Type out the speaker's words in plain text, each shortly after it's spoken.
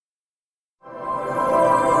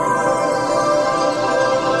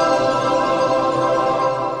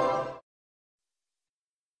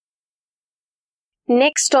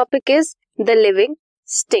Next topic is the living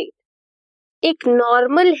state. एक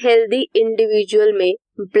normal healthy individual में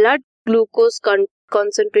blood glucose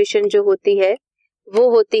concentration जो होती है वो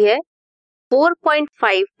होती है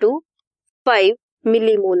 4.5 to 5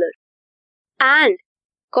 millimolar and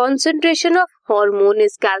concentration of hormone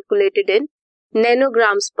is calculated in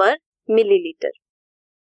nanograms per milliliter.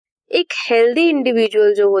 एक हेल्दी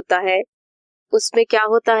इंडिविजुअल जो होता है उसमें क्या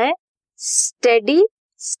होता है, स्टेडी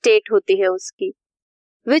स्टेट होती है उसकी,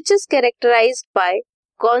 which is characterized by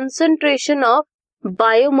concentration of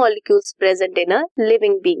biomolecules present in a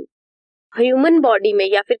living being. Human body में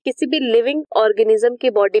या फिर किसी भी लिविंग ऑर्गेनिज्म की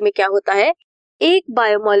बॉडी में क्या होता है, एक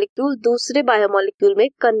बायोमोलिक्यूल दूसरे बायोमोलिक्यूल में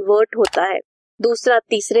कन्वर्ट होता है, दूसरा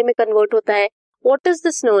तीसरे में कन्वर्ट होता है. What is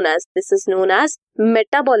this known as? This is known as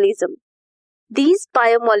metabolism. These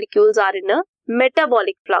biomolecules are in a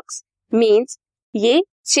metabolic flux, means ये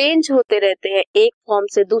चेंज होते रहते हैं एक फॉर्म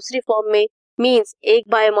से दूसरी फॉर्म में. मींस एक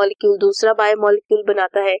बायोमोलिक्यूल दूसरा बायोमोलिक्यूल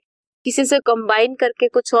बनाता है, किसी से कंबाइन करके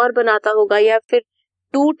कुछ और बनाता होगा या फिर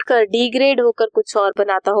टूट कर डिग्रेड होकर कुछ और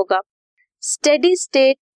बनाता होगा. Steady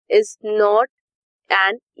state is not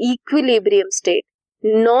an equilibrium state.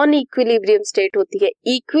 Non equilibrium state होती है.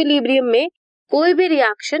 इक्विलिब्रियम में कोई भी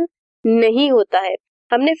रिएक्शन नहीं होता है.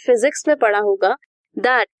 हमने फिजिक्स में पढ़ा होगा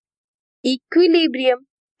that equilibrium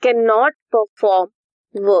can not perform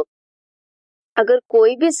work. अगर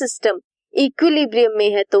कोई भी सिस्टम इक्विलिब्रियम में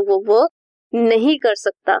है तो वो वर्क नहीं कर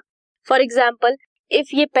सकता. फॉर एग्जाम्पल,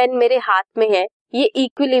 इफ ये पेन मेरे हाथ में है, ये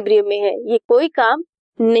इक्विलिब्रियम में है, ये कोई काम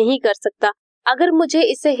नहीं कर सकता. अगर मुझे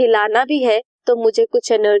इसे हिलाना भी है तो मुझे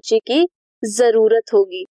कुछ एनर्जी की जरूरत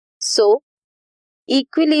होगी. सो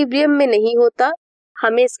इक्विलिब्रियम में नहीं होता,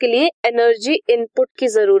 हमें इसके लिए एनर्जी इनपुट की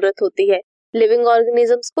जरूरत होती है. लिविंग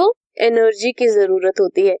ऑर्गेनिजम्स को एनर्जी की जरूरत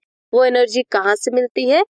होती है. वो एनर्जी कहाँ से मिलती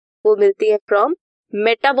है? वो मिलती है फ्रॉम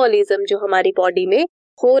मेटाबॉलिज्म जो हमारी बॉडी में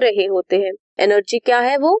हो रहे होते हैं. एनर्जी क्या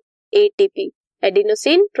है? वो एटीपी,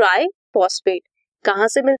 एडिनोसिन ट्राइफॉस्फेट. कहाँ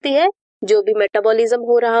से मिलती है? जो भी मेटाबॉलिज्म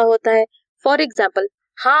हो रहा होता है. फॉर एग्जाम्पल,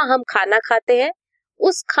 हाँ हम खाना खाते हैं,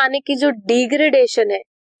 उस खाने की जो डिग्रेडेशन है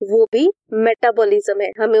वो भी मेटाबॉलिज्म है,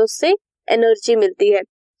 हमें उससे एनर्जी मिलती है.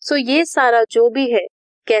 सो ये सारा जो भी है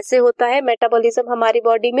कैसे होता है मेटाबॉलिज्म हमारी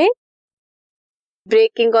बॉडी में?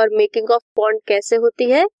 ब्रेकिंग और मेकिंग ऑफ बॉन्ड कैसे होती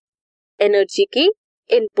है? एनर्जी की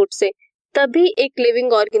इनपुट से. तभी एक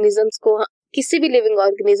लिविंग ऑर्गेनिजम्स को, किसी भी लिविंग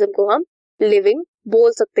ऑर्गेनिज्म को हम लिविंग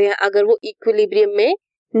बोल सकते हैं अगर वो इक्विलिब्रियम में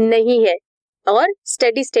नहीं है और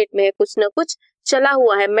स्टेडी स्टेट में है, कुछ ना कुछ चला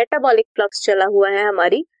हुआ है, मेटाबॉलिक फ्लक्स चला हुआ है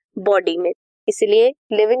हमारी बॉडी में. इसलिए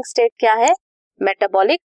लिविंग स्टेट क्या है?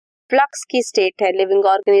 मेटाबॉलिक फ्लक्स की स्टेट है. लिविंग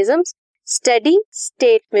ऑर्गेनिजम्स स्टेडी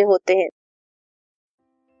स्टेट में होते हैं.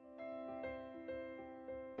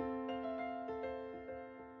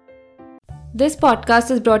 This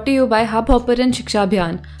podcast is brought to you bye hub hopper and शिक्षा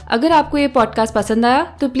अभियान. अगर आपको ये पॉडकास्ट पसंद आया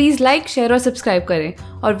तो प्लीज़ लाइक, शेयर और सब्सक्राइब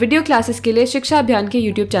करें और वीडियो क्लासेस के लिए शिक्षा अभियान के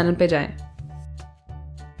यूट्यूब चैनल पर जाएं.